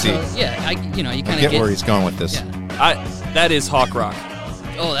 I see. So, yeah, you kind of get where he's going with this. Yeah. That is Hawk Rock.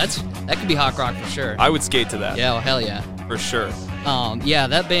 Oh, that could be Hawk Rock for sure. I would skate to that. Yeah, well, hell yeah. For sure. Yeah,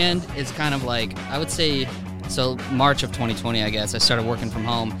 that band is kind of like, I would say, so March of 2020, I guess, I started working from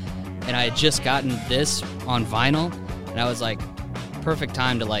home, and I had just gotten this on vinyl, and I was like, perfect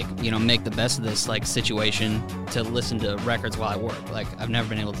time to, like, make the best of this, like, situation to listen to records while I work. Like, I've never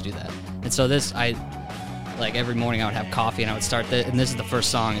been able to do that. And so this, like, every morning I would have coffee, and I would start and this is the first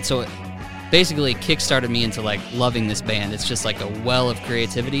song. And so it basically kickstarted me into, like, loving this band. It's just, like, a well of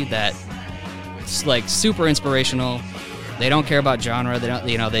creativity that it's, like, super inspirational. They don't care about genre. They don't,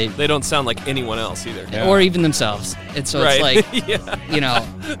 they don't sound like anyone else either. Yeah. Or even themselves. And so right. It's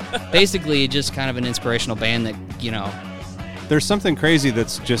like, basically just kind of an inspirational band that, There's something crazy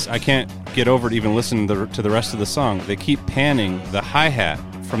that's just, I can't get over to even listen to the rest of the song. They keep panning the hi-hat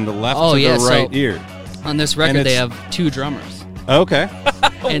from the left to the right ear. On this record, they have two drummers. Okay.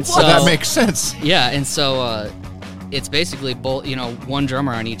 And so that makes sense. Yeah, and so it's basically both, one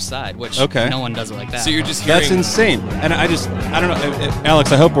drummer on each side, which no one does it like that. So you're just hearing... That's insane. And I don't know,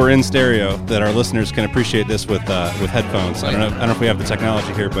 Alex, I hope we're in stereo, that our listeners can appreciate this with headphones. I don't know if we have the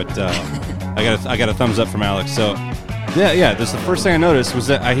technology here, but I got a thumbs up from Alex. So yeah, this is the first thing I noticed was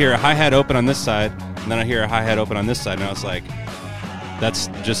that I hear a hi-hat open on this side, and then I hear a hi-hat open on this side, and I was like, that's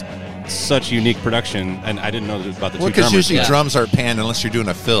just such unique production, and I didn't know about the two drummers. Well, because usually drums aren't panned unless you're doing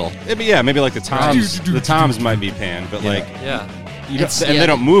a fill. Maybe like the toms. The toms might be panned, but they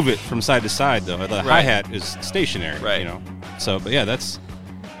don't move it from side to side though. The hi-hat is stationary, right? So, but yeah, that's.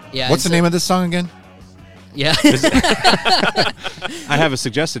 Yeah. What's the name of this song again? Yeah. I have a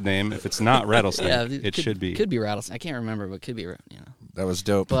suggested name. If it's not Rattlesnake, it should be. Could be Rattlesnake. I can't remember, but could be. That was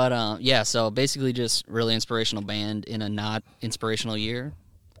dope. But so basically, just really inspirational band in a not inspirational year.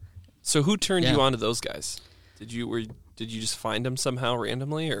 So who turned you on to those guys? Did you just find them somehow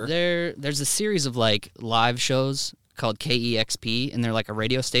randomly, or there's a series of like live shows called KEXP, and they're like a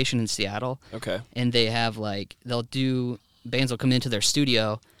radio station in Seattle. Okay. And they have bands will come into their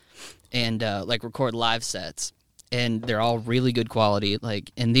studio and like record live sets, and they're all really good quality.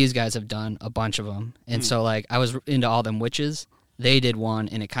 Like, and these guys have done a bunch of them, and so like I was into All Them Witches. They did one,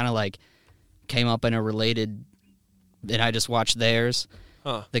 and it kind of like came up in a related, and I just watched theirs.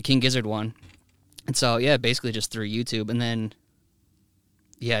 The King Gizzard one. And so, basically just through YouTube. And then,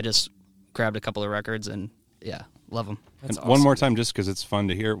 just grabbed a couple of records and, love them. And awesome. One more time, just because it's fun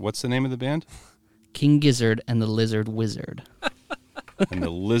to hear. What's the name of the band? King Gizzard and the Lizard Wizard. And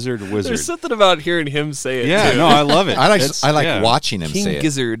the Lizard Wizard. There's something about hearing him say it, too. No, I love it. I like watching him King say it. King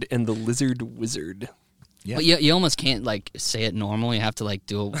Gizzard and the Lizard Wizard. Yeah. But you almost can't like say it normal. You have to like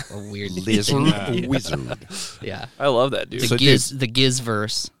do a weird Lizard wizard. Yeah, I love that, dude. The Giz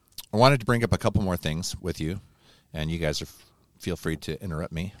verse. I wanted to bring up a couple more things with you, and you guys feel free to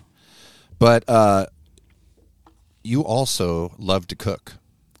interrupt me. But you also love to cook.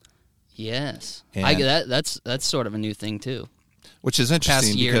 Yes, And that's sort of a new thing too. Which is interesting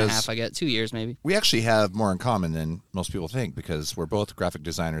Past year because and a half, I get 2 years maybe. we actually have more in common than most people think because we're both graphic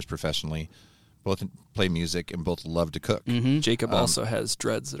designers professionally, both play music, and both love to cook. Mm-hmm. Jacob also has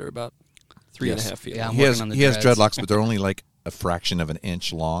dreads that are about 3.5 feet. Yeah, I'm He working on the has dreads. dreadlocks, but they're only like a fraction of an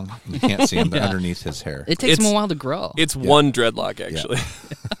inch long. And you can't see them. They're underneath his hair. It takes them a while to grow. It's one dreadlock, actually.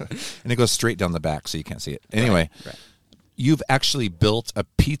 And it goes straight down the back, so you can't see it. Anyway, Right. you've actually built a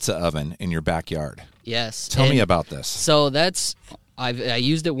pizza oven in your backyard. Yes. Tell me and about this. So I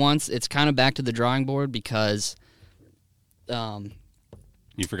used it once. It's kind of back to the drawing board because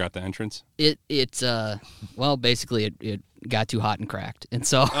You forgot the entrance? basically it got too hot and cracked. And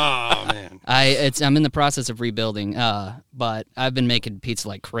so Oh, man. I'm in the process of rebuilding, but I've been making pizza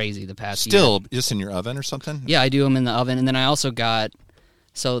like crazy the past year. Still just in your oven or something? Yeah, I do them in the oven, and then I also got.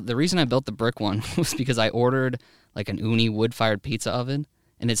 So the reason I built the brick one was because I ordered like an Uni wood-fired pizza oven,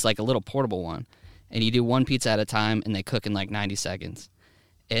 and it's like a little portable one, and you do one pizza at a time, and they cook in like 90 seconds,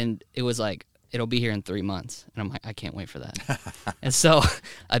 and it was like it'll be here in 3 months, and I'm like I can't wait for that, and so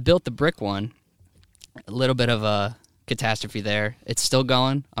I built the brick one. A little bit of a catastrophe there. It's still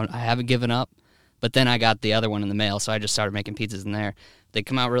going. I haven't given up, but then I got the other one in the mail, so I just started making pizzas in there. They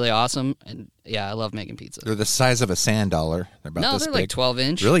come out really awesome, and yeah, I love making pizza. They're the size of a sand dollar. They're about No, this they're big. like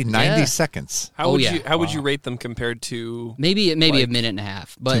 12-inch. Really? 90 Yeah. seconds? How would you rate them compared to Maybe like, a minute and a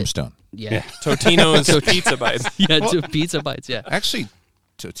half. But Tombstone. Yeah. Totino's Pizza Bites? Yeah, Pizza Bites, yeah. Actually,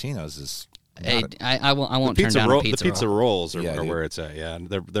 Totino's is... Hey, I won't the turn pizza down a pizza The pizza roll. rolls are, Yeah, are dude. where it's at, yeah.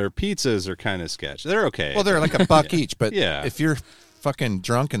 Their pizzas are kind of sketch. They're okay. Well, they're like $1 each, but Yeah. if you're fucking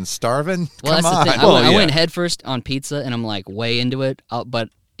drunk and starving, Well, come that's on. the thing. Well, I yeah. went head first on pizza, and I'm like way into it. But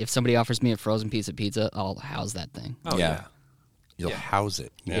if somebody offers me a frozen piece of pizza, I'll house that thing. Oh, yeah. You'll house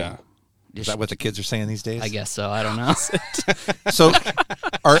it. yeah. Is that what the kids are saying these days? I guess so. I don't know. So,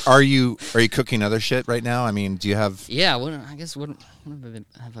 are you cooking other shit right now? I mean, do you have? Yeah. What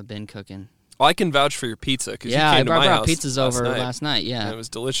have I been cooking? Well, I can vouch for your pizza because Yeah, you I came to my brought house pizzas over last night. Yeah, and it was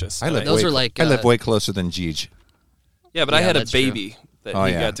delicious. I live Those way, are like, I live uh, way closer than Jeej. Yeah, but I Yeah, had a that's true. baby that Oh,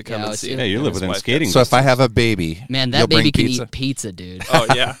 he yeah. got to come Yeah, and it's- see. Hey, you And live his within wife skating got So if I have a baby, Man, you'll that baby bring can pizza eat pizza, dude. Oh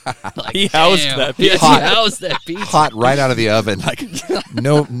yeah, Like, he housed damn. that Yeah, pizza. he housed that pizza. hot right out of the oven, like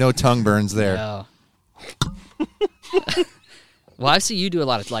no tongue burns there. No. Well, I see you do a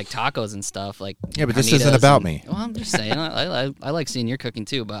lot of like tacos and stuff. Like Yeah, but this isn't carnitas about and- me. Well, I'm just saying. I like seeing your cooking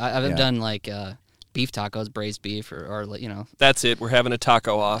too. But I've Yeah. done like beef tacos, braised beef, or you know. That's it. We're having a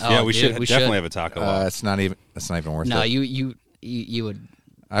taco off. Oh, Yeah, we dude, should we definitely should. have a taco off. It's not even worth No, it. you would.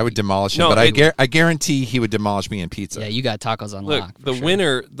 I would demolish him, No, but it- I guarantee he would demolish me in pizza. Yeah, you got tacos on Look, lock. for the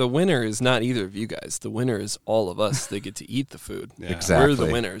sure. winner is not either of you guys. The winner is all of us that get to eat the food. Yeah. Exactly. We're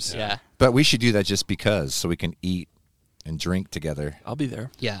the winners. Yeah, But we should do that just because, so we can eat and drink together. I'll be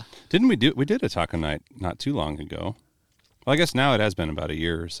there. yeah. Didn't we did a taco night not too long ago? Well, I guess now it has been about a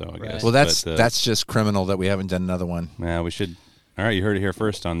year or so, I guess. Well, But, that's just criminal that we haven't done another one. yeah, we should. All right, you heard it here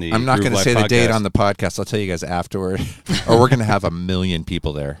first on the I'm not Groove going to Life say the date podcast. on the podcast. I'll tell you guys afterward, or we're going to have 1 million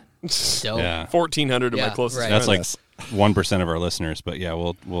people there. Dope. Yeah, 1,400 of my Yeah, closest right. that's like Yes. 1% of our listeners, but yeah,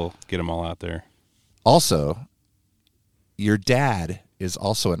 we'll get them all out there. Also, your dad is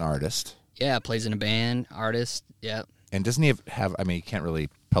also an artist. Yeah, plays in a band, artist. Yeah. And doesn't he have, I mean, you can't really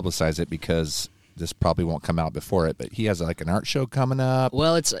publicize it because this probably won't come out before it, but he has like an art show coming up.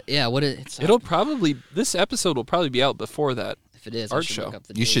 Well, it's This episode will probably be out before that. if it is I art should show. look up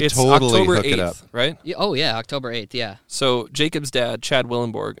the You date. should It's totally October hook 8th, it up. right? Yeah, oh yeah, October 8th. Yeah. So Jacob's dad, Chad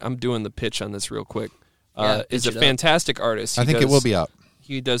Willenborg, I'm doing the pitch on this real quick. Yeah, is pitch a it up. fantastic artist. I He think it does- will be out.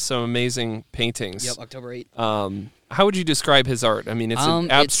 He does some amazing paintings. Yep, October 8th. How would you describe his art? I mean, it's an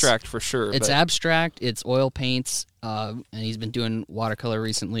abstract for sure. It's but abstract. It's oil paints, and he's been doing watercolor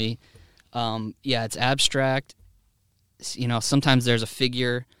recently. Yeah, it's abstract. You know, sometimes there's a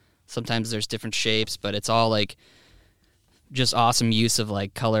figure, sometimes there's different shapes, but it's all like just awesome use of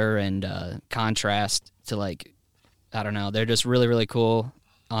like color and contrast to like, I don't know. They're just really, really cool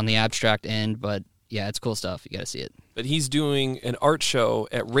on the abstract end, but yeah, it's cool stuff. You got to see it. But he's doing an art show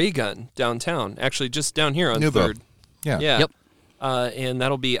at Raygun downtown, actually just down here on Newville. 3rd. Yeah. Yeah. Yep. And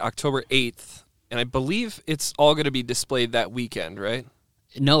that'll be October 8th. And I believe it's all going to be displayed that weekend, right?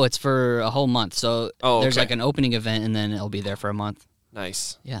 No, it's for a whole month. So there's okay. like an opening event, and then it'll be there for a month.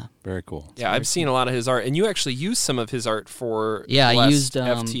 Nice. Yeah. Very cool. Yeah, I've seen a lot of his art. And you actually used some of his art for Yeah, I last used,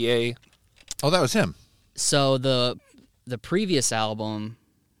 FTA. Oh, that was him. So the previous album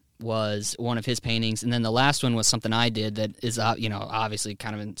was one of his paintings, and then the last one was something I did that is, obviously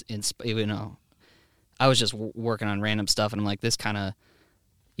kind of I was just working on random stuff, and I'm like, this kind of,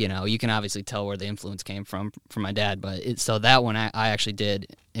 you can obviously tell where the influence came from my dad. But so that one I actually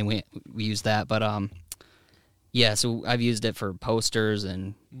did, and we used that. But yeah, so I've used it for posters,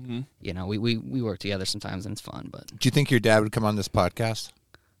 and we work together sometimes, and it's fun. But do you think your dad would come on this podcast?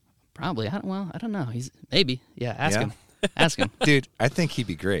 Probably. I don't know. He's maybe. Yeah, ask him. Ask him, dude. I think he'd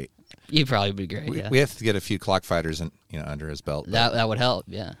be great. He'd probably be great. We have to get a few clock fighters under his belt. That would help.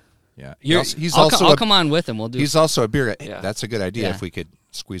 Yeah. Yeah. I'll come on with him. We'll do. He's also a beer guy. Yeah. That's a good idea if we could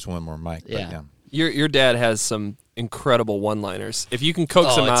squeeze one more mic. Yeah. But, Your dad has some incredible one-liners. If you can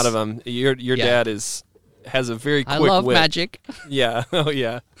coax them out of him, your dad has a very quick I love wit. magic. Yeah. Oh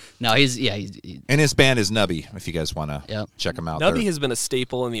yeah. No, he's and his band is Nubby. If you guys want to check him out, Nubby has been a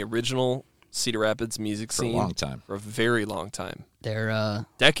staple in the original Cedar Rapids music scene for a long time. For a very long time. They're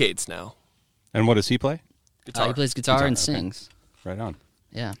decades now. And what does he play? Guitar. He plays guitar and sings. Right on.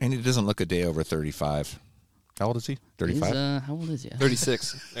 Yeah. And he doesn't look a day over 35. How old is he? 35? How old is he?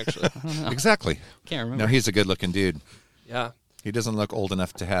 36, actually. I don't know. Exactly. Can't remember. No, he's a good-looking dude. Yeah. He doesn't look old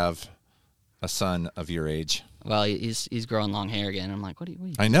enough to have a son of your age. Well, he's growing long hair again. I'm like, what are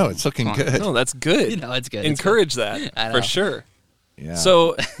you I know, it's looking good. No, that's good. It's good. Encourage that, for sure. Yeah.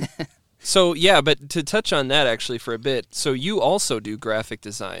 So yeah, but to touch on that actually for a bit, so you also do graphic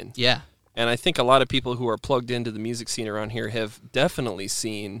design. Yeah. And I think a lot of people who are plugged into the music scene around here have definitely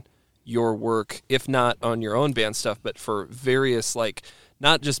seen your work, if not on your own band stuff, but for various,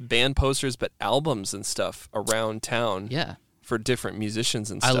 not just band posters, but albums and stuff around town. Yeah. For different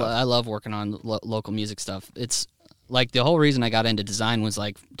musicians and stuff. I love working on local music stuff. It's like the whole reason I got into design was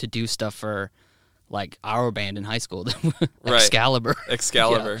to do stuff for our band in high school, Excalibur.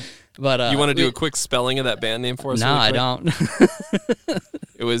 Excalibur. Yeah. But you want to do a quick spelling of that band name for us? No, really I don't.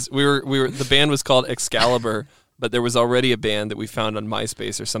 It was the band was called Excalibur, but there was already a band that we found on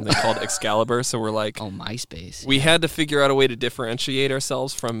MySpace or something called Excalibur. So we're like, MySpace. We had to figure out a way to differentiate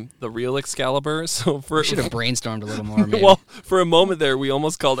ourselves from the real Excalibur. So we should have brainstormed a little more. Maybe. Well, for a moment there, we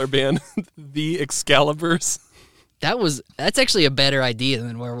almost called our band the Excaliburs. That's actually a better idea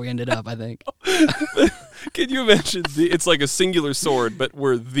than where we ended up, I think. Can you imagine? It's like a singular sword, but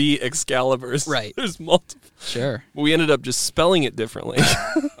we're the Excaliburs. Right. There's multiple. Sure. We ended up just spelling it differently.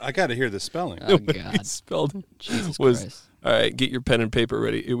 I got to hear the spelling. Oh, God. Spelled Jesus was Christ. All right. Get your pen and paper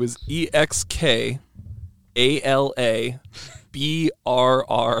ready. It was EXKALABRR.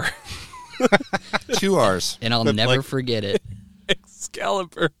 2 R's. And I'll never forget it.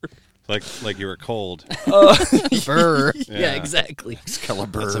 Excalibur. Like you were cold. Burr. Yeah, exactly.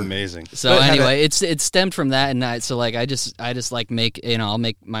 Excalibur. That's amazing. So anyway, it stemmed from that, and I just make I'll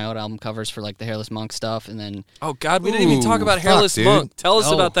make my own album covers for the Hairless Monk stuff, and then Oh God, we didn't even talk about Hairless Monk. Tell us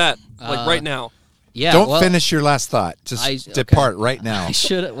Oh. about that, right now. yeah. Don't well, finish your last thought. Just depart right now. I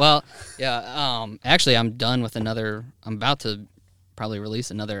should. Well, yeah. Actually, I'm done with another. I'm about to probably release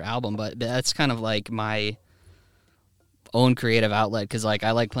another album, but that's kind of like my own creative outlet because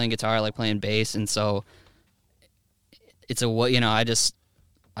I like playing guitar, I like playing bass, and so it's I just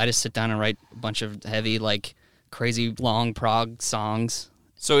sit down and write a bunch of heavy crazy long prog songs.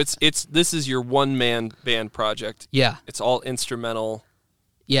 So this is your one-man band project. Yeah, It's all instrumental.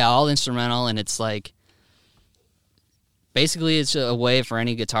 yeah, all instrumental, and it's basically it's a way for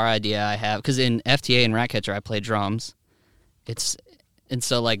any guitar idea I have because in FTA and Ratcatcher I play drums. And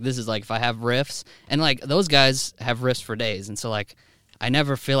so, this is, if I have riffs, and, those guys have riffs for days, and so, I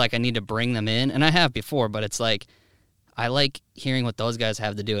never feel like I need to bring them in, and I have before, but it's, I like hearing what those guys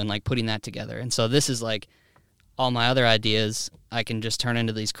have to do and, putting that together. And so this is, all my other ideas, I can just turn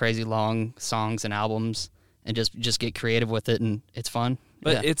into these crazy long songs and albums and just get creative with it, and it's fun.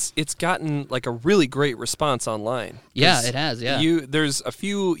 But yeah. it's gotten, a really great response online. Yeah, it has, yeah. There's a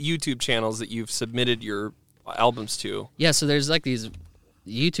few YouTube channels that you've submitted your albums to. Yeah, so there's, these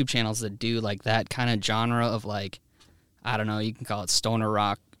YouTube channels that do that kind of genre of I don't know, you can call it stoner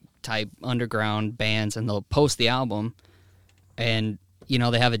rock type underground bands, and they'll post the album, and they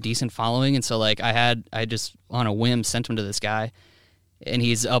have a decent following, and so I just on a whim sent them to this guy, and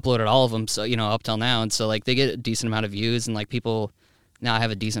he's uploaded all of them, so up till now, and so they get a decent amount of views, and people now have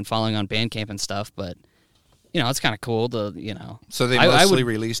a decent following on Bandcamp and stuff, but it's kind of cool to So they mostly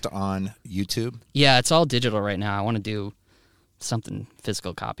released on YouTube. Yeah, it's all digital right now. I want to do something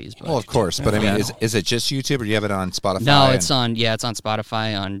physical copies. But, well, of course, but I mean, is it just YouTube, or do you have it on Spotify? No, it's on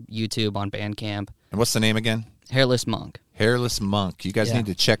Spotify, on YouTube, on Bandcamp. And what's the name again? Hairless Monk. Hairless Monk. You guys need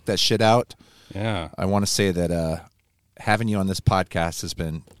to check that shit out. Yeah. I want to say that having you on this podcast has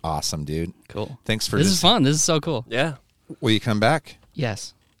been awesome, dude. Cool. Thanks for this. Is fun. This is so cool. Yeah. Will you come back?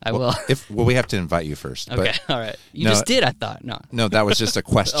 Yes, I will. Well, we have to invite you first. Okay, all right. You just did, I thought. No, that was just a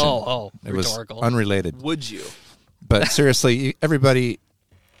question. It rhetorical. Was unrelated. Would you? But seriously, everybody,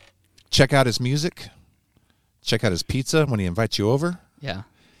 check out his music. Check out his pizza when he invites you over. Yeah.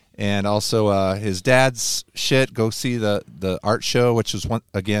 And also his dad's shit. Go see the art show, which was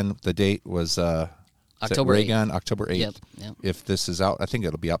the date was October 8th. October 8th. Yep. If this is out, I think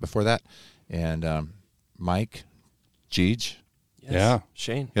it'll be out before that. And Mike, Jeej. Yes. Yeah.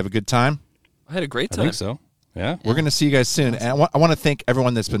 Shane. You have a good time? I had a great time. I think so. Yeah. We're going to see you guys soon. And I want to thank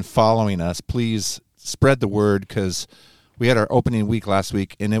everyone that's been following us. Please spread the word, because we had our opening week last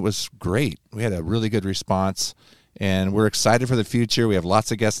week, and it was great. We had a really good response, and we're excited for the future. We have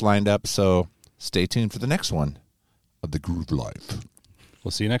lots of guests lined up, so stay tuned for the next one of The Groove Life.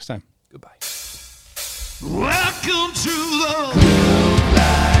 We'll see you next time. Goodbye. Welcome to the Groove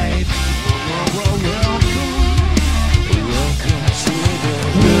Life. Welcome to the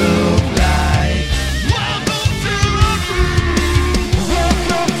Groove Life. Welcome to the Groove.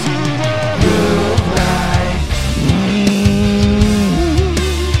 Welcome to the Groove Life. Welcome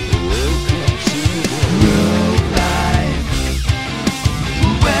to the Groove Life.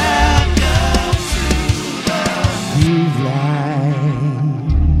 Welcome to the Groove Life.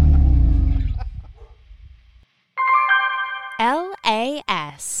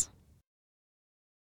 LAS.